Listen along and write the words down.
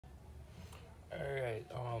Alright,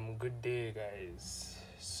 good day guys.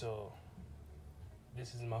 So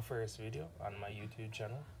this is my first video on my YouTube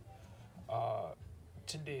channel.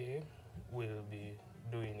 Today we'll be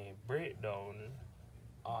doing a breakdown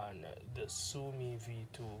on the Sunmi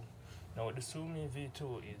V2. Now the Sunmi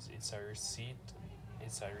V2 it's a receipt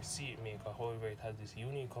maker, however it has this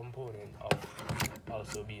unique component of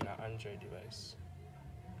also being an Android device.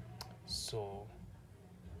 So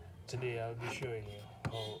today I'll be showing you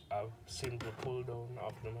how I've simply pulled down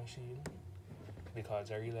off the machine,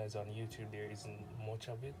 because I realize on YouTube there isn't much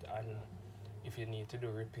of it, and if you need to do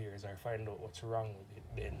repairs or find out what's wrong with it,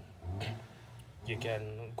 then you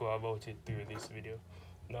can go about it through this video.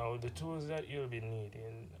 Now the tools that you'll be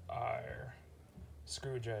needing are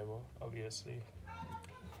screwdriver, obviously,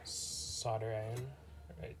 solder iron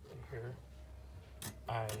right here,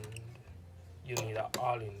 and you need an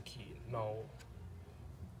all-in key. Now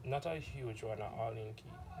not a huge one, an all-in key.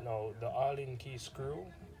 Now the all-in key screw,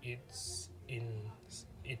 it's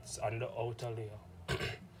on the outer layer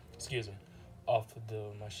excuse me, of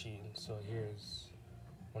the machine. So here's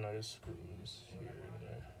one of the screws here and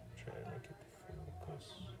there. Try to make it focus.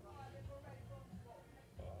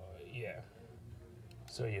 Yeah,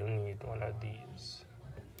 so you'll need one of these.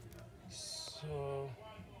 So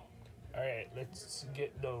alright, let's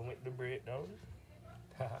get done with the breakdown.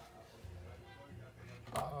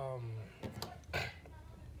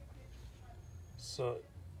 So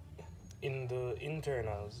in the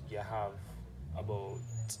internals you have about,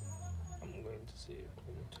 I'm going to say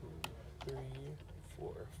 1, 2, 3,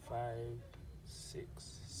 4, 5, 6,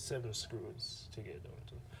 7 screws to get down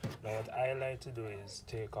to. Now what I like to do is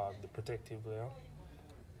take off the protective layer,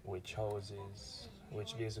 which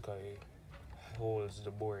basically holds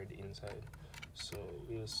the board inside. So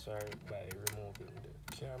we'll start by removing the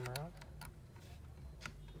camera.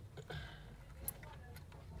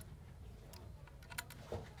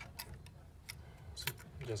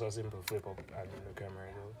 Just a simple flip up and the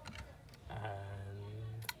camera go.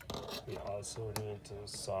 And we also need to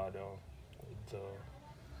solder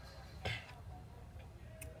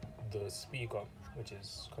the speaker, which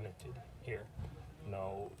is connected here.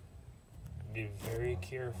 Now be very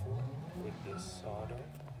careful with this solder.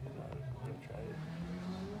 I'm gonna try to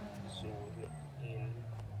zoom in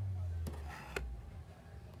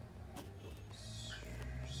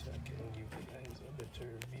so I can give you guys a better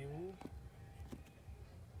view.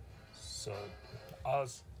 So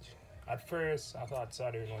at first I thought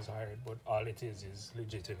soldering was hard, but all it is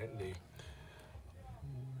legitimately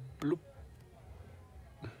bloop.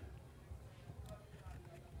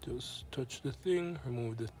 Just touch the thing,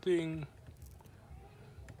 remove the thing,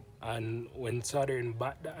 and when soldering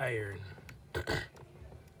back the iron,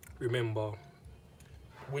 remember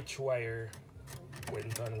which wire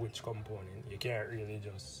went on which component. You can't really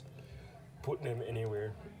just put them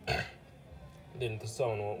anywhere. Then the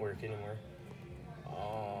sound won't work anymore.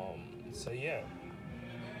 So yeah,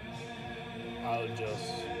 I'll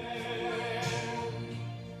just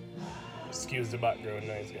excuse the background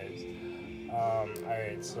noise, guys.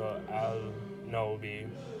 Alright, so I'll now be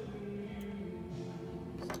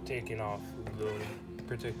taking off the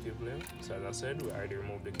protective layer. So as I said, we already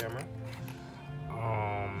removed the camera.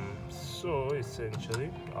 So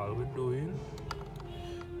essentially all we're doing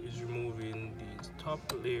is removing these top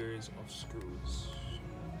layers of screws.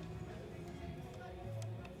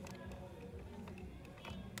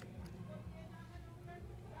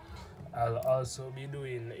 I'll also be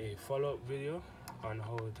doing a follow-up video on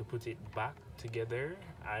how to put it back together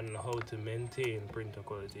and how to maintain printer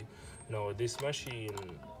quality. Now this machine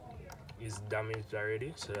is damaged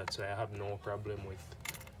already, so that's why I have no problem with,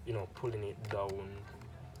 pulling it down.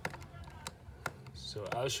 So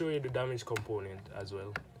I'll show you the damaged component as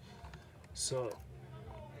well. So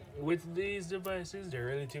with these devices, they're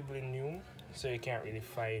relatively new, so you can't really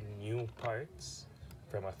find new parts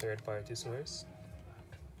from a third-party source.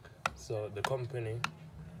 So the company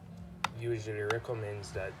usually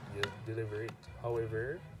recommends that you deliver it.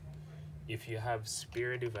 However, if you have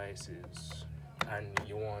spare devices and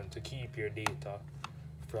you want to keep your data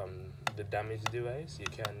from the damaged device, you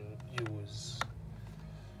can use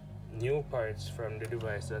new parts from the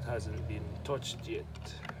device that hasn't been touched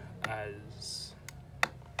yet as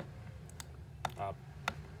a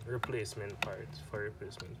replacement part for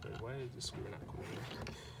replacement part. Why is the screen not coming?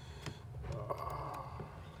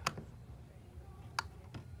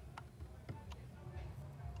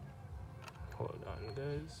 Hold on,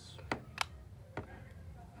 guys.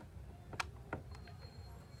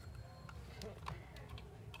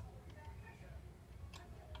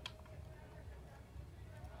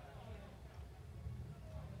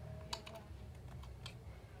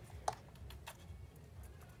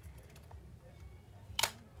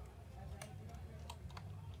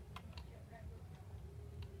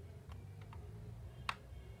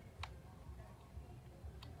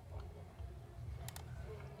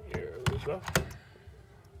 go.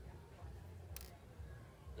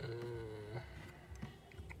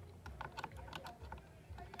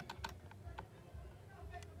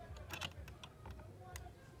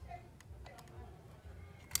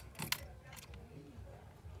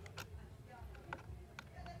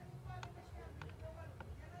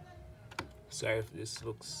 Sorry if this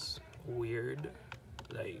looks weird,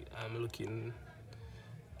 like I'm looking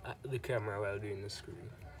at the camera while doing the screw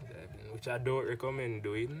diving, which I don't recommend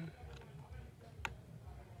doing,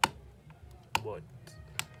 but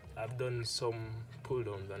I've done some pull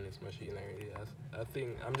downs on this machine already. I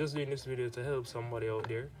think I'm just doing this video to help somebody out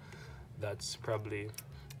there that's probably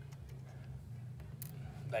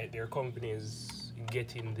like their company is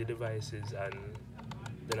getting the devices and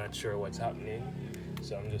they're not sure what's happening.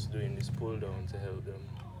 So I'm just doing this pull down to help them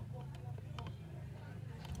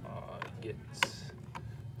get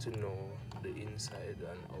to know the inside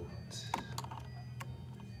and out.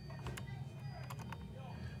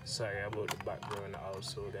 Sorry about the background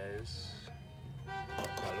also, guys.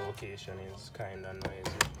 My location is kind of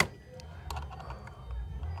noisy.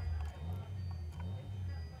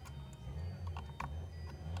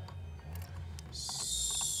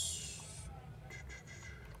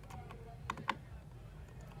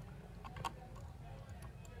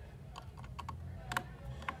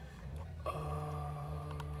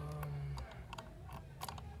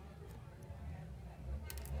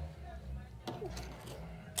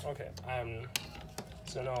 Okay,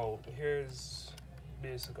 so now here's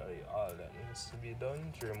basically all that needs to be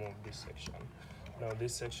done to remove this section. Now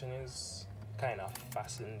this section is kind of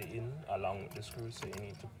fastened in along with the screw, so you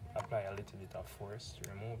need to apply a little bit of force to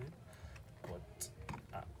remove it. But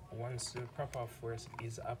once the proper force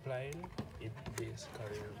is applied, it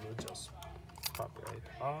basically will just pop right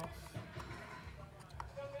off.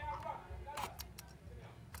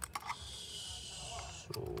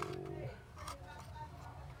 So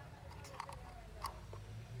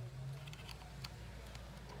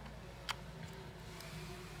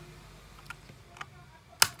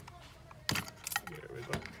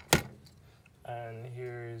and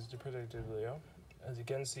here is the protective layer. As you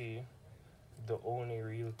can see, the only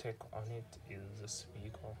real tech on it is the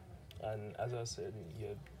speaker, and as I said,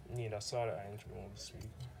 you need a solder iron to remove the speaker,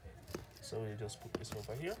 so we just put this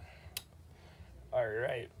over here. All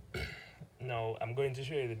right, now I'm going to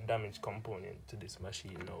show you the damaged component to this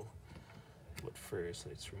machine now, but first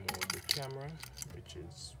let's remove the camera, which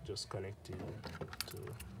is just connected to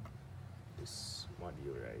this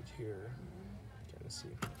module right here. You can see.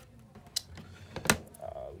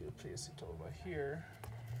 We'll place it over here.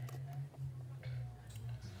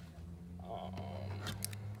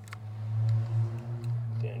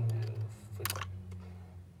 Then we'll flip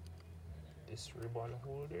this ribbon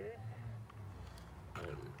holder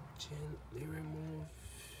and gently remove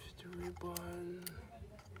the ribbon,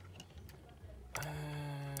 and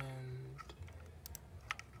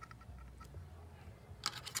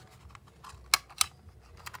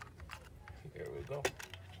here we go.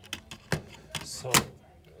 So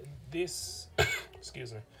this,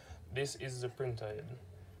 excuse me, this is the printer head.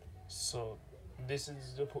 So this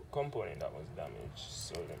is the component that was damaged.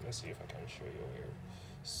 So let me see if I can show you here.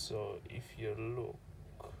 So if you look,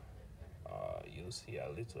 you'll see a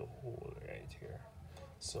little hole right here.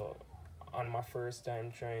 So on my first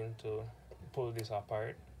time trying to pull this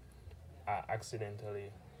apart, I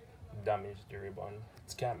accidentally damaged the ribbon.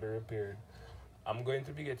 It can't be repaired. I'm going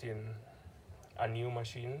to be getting a new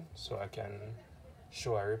machine so I can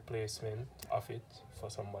show a replacement of it for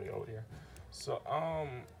somebody out there. So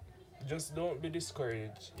just don't be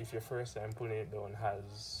discouraged if your first time pulling it down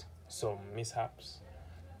has some mishaps.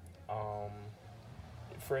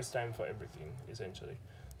 First time for everything, essentially.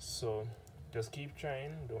 So just keep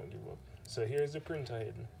trying, don't give up. So here's the printer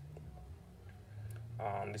head.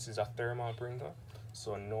 This is a thermal printer,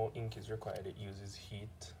 so no ink is required. It uses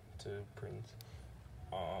heat to print.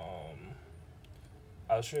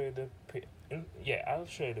 I'll show you the I'll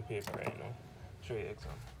show you the paper right now. Show you the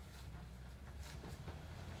example.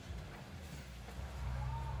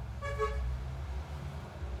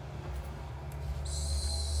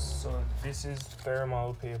 So this is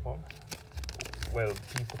thermal paper. Well,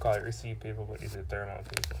 people call it receipt paper, but this is thermal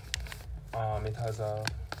paper. It has a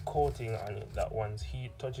coating on it that once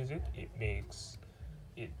heat touches it, it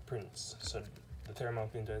prints. So the thermal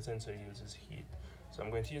printer essentially uses heat. So I'm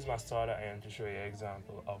going to use my solder iron to show you an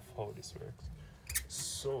example of how this works.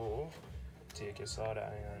 So take your solder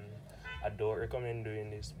iron. I don't recommend doing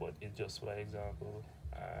this, but it's just for example,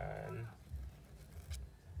 and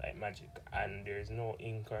like magic. And there's no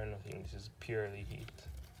ink or nothing. This is purely heat.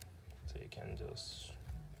 So you can just,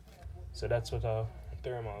 so that's what a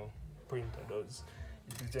thermal printer does.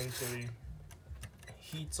 It essentially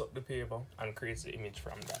heats up the paper and creates the image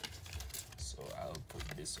from that. So I'll put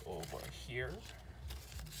this over here.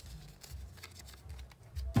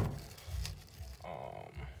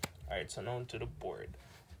 Alright, so now to the board.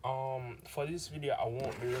 For this video, I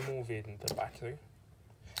won't be removing the battery.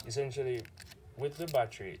 Essentially, with the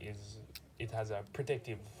battery, it has a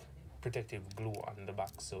protective glue on the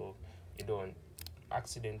back, so you don't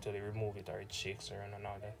accidentally remove it or it shakes or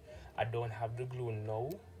another. I don't have the glue now,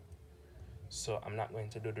 so I'm not going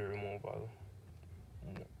to do the removal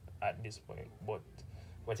at this point. But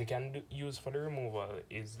what you can use for the removal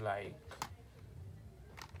is like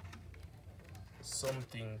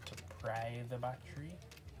something to pry the battery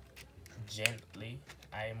gently,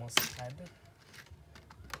 I must add.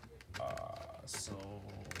 So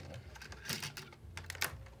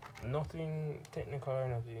nothing technical or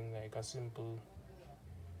nothing, like a simple,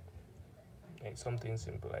 like something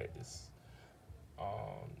simple like this.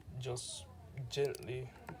 Just gently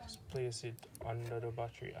place it under the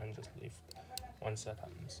battery and just lift once that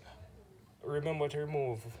happens. Remember to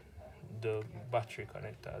remove the battery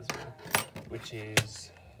connector as well, which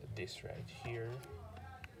is this right here.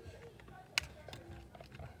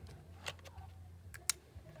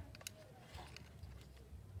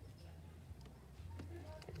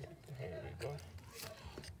 Here we go.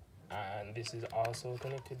 And this is also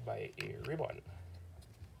connected by a ribbon.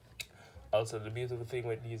 Also, the beautiful thing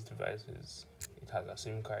with these devices, it has a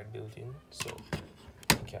SIM card built in, so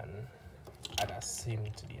you can add a SIM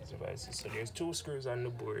to these devices. So there's 2 screws on the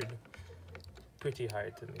board, pretty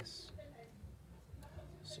hard to miss.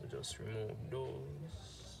 So just remove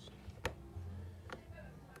those.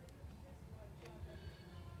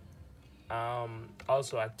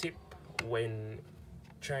 Also a tip when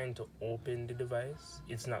trying to open the device,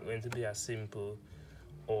 it's not going to be as simple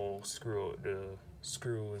or screw the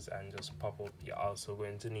screws and just pop up. You're also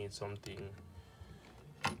going to need something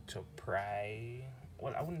to pry.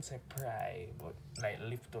 Well, I wouldn't say pry, but like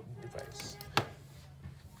lift up the device.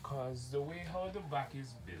 Cause the way how the back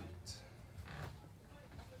is built,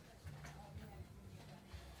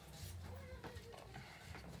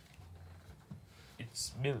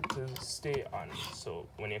 it's built to stay on. So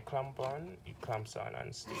when you clamp on, it clamps on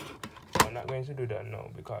and stays. I'm not going to do that now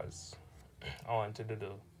because I want to do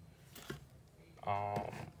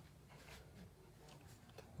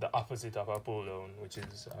the opposite of a pull down, which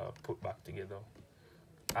is put back together.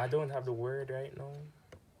 I don't have the word right now.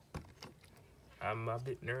 I'm a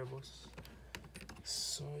bit nervous.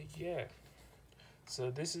 So yeah. So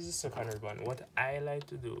this is the second ribbon. What I like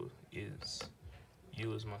to do is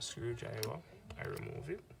use my screwdriver. I remove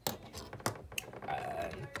it.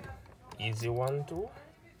 And easy one too.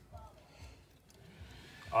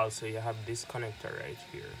 Also, you have this connector right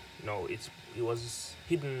here. No, it was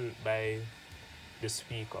hidden by the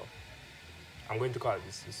speaker. I'm going to call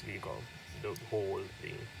this the speaker. The whole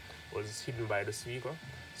thing was hidden by the speaker.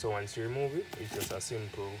 So once you remove it, it's just a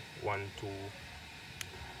simple 1-2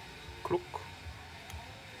 click,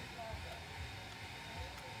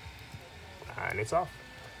 and it's off.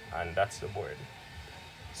 And that's the board.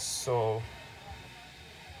 So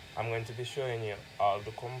I'm going to be showing you all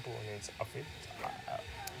the components of it,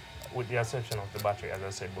 with the exception of the battery, as I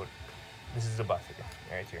said, but this is the battery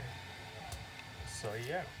right here. So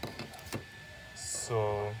yeah,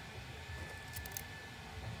 so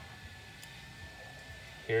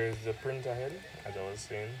here's the printer head, as I was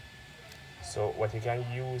saying. So what you can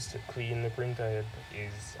use to clean the printer head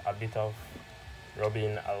is a bit of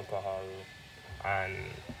rubbing alcohol and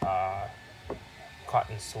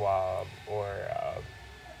cotton swab, or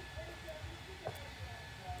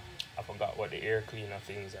I forgot what the air cleaner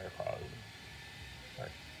things are called. Or,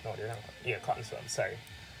 no, they're not. Yeah, cotton swab, sorry.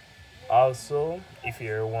 Also, if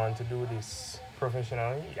you want to do this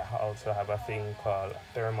professionally, you also have a thing called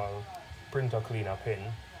thermal printer cleaner pen.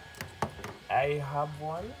 I have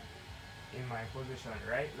one in my possession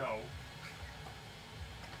right now.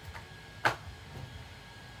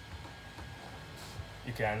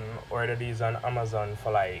 You can order these on Amazon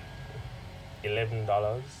for like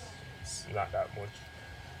 $11. It's not that much.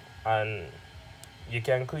 And you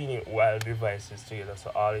can clean it while the device is together.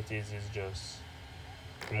 So all it is just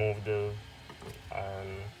remove the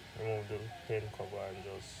pen cover and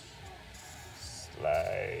just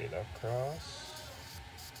slide across.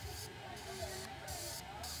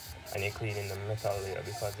 And you're cleaning the metal layer,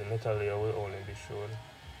 because the metal layer will only be shown.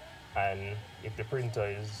 And if the printer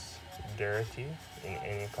is dirty in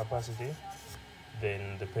any capacity,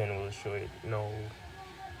 then the pen will show it. No,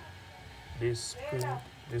 this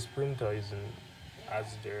printer isn't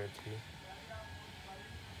as dirty.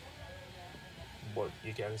 but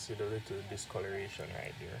you can see the little discoloration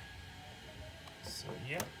right there. So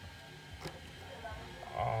yeah,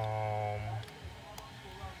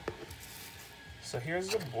 so here's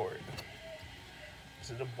the board. This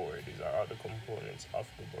is the board. These are all the components of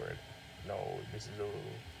the board. Now this is the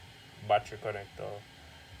battery connector.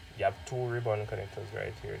 You have two ribbon connectors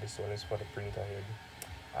right here. This one is for the printer head,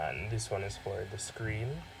 and this one is for the screen.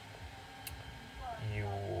 You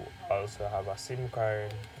also have a SIM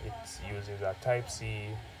card. It uses a Type-C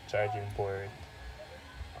charging port.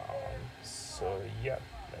 So yeah,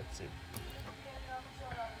 that's it.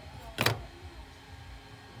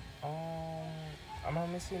 Am I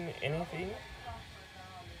missing anything?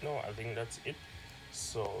 No, I think that's it.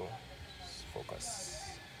 So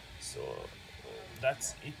focus. So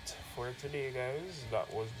that's it for today, guys.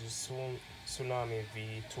 That was the Sunmi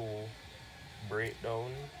V2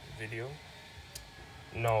 breakdown video.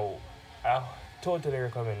 Now, I totally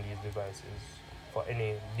recommend these devices for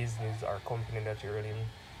any business or company that you're in.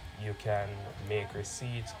 You can make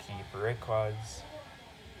receipts, keep records.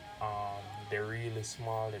 They're really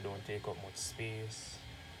small. They don't take up much space.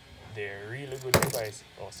 They're really good devices.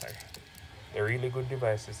 Oh, sorry. They're really good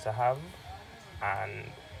devices to have.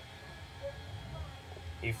 And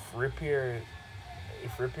if repairs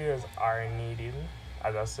are needed,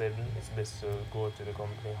 as I said, it's best to go to the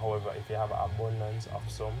company. However, if you have an abundance of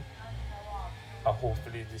some,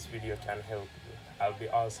 hopefully this video can help you. I'll be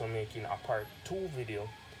also making a part 2 video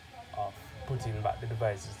of putting back the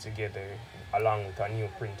devices together along with a new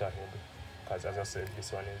printer head, because as I said,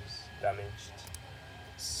 this one is damaged.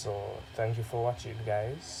 So thank you for watching,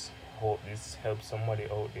 guys. Hope this helps somebody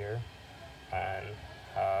out there, and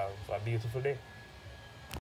have a beautiful day.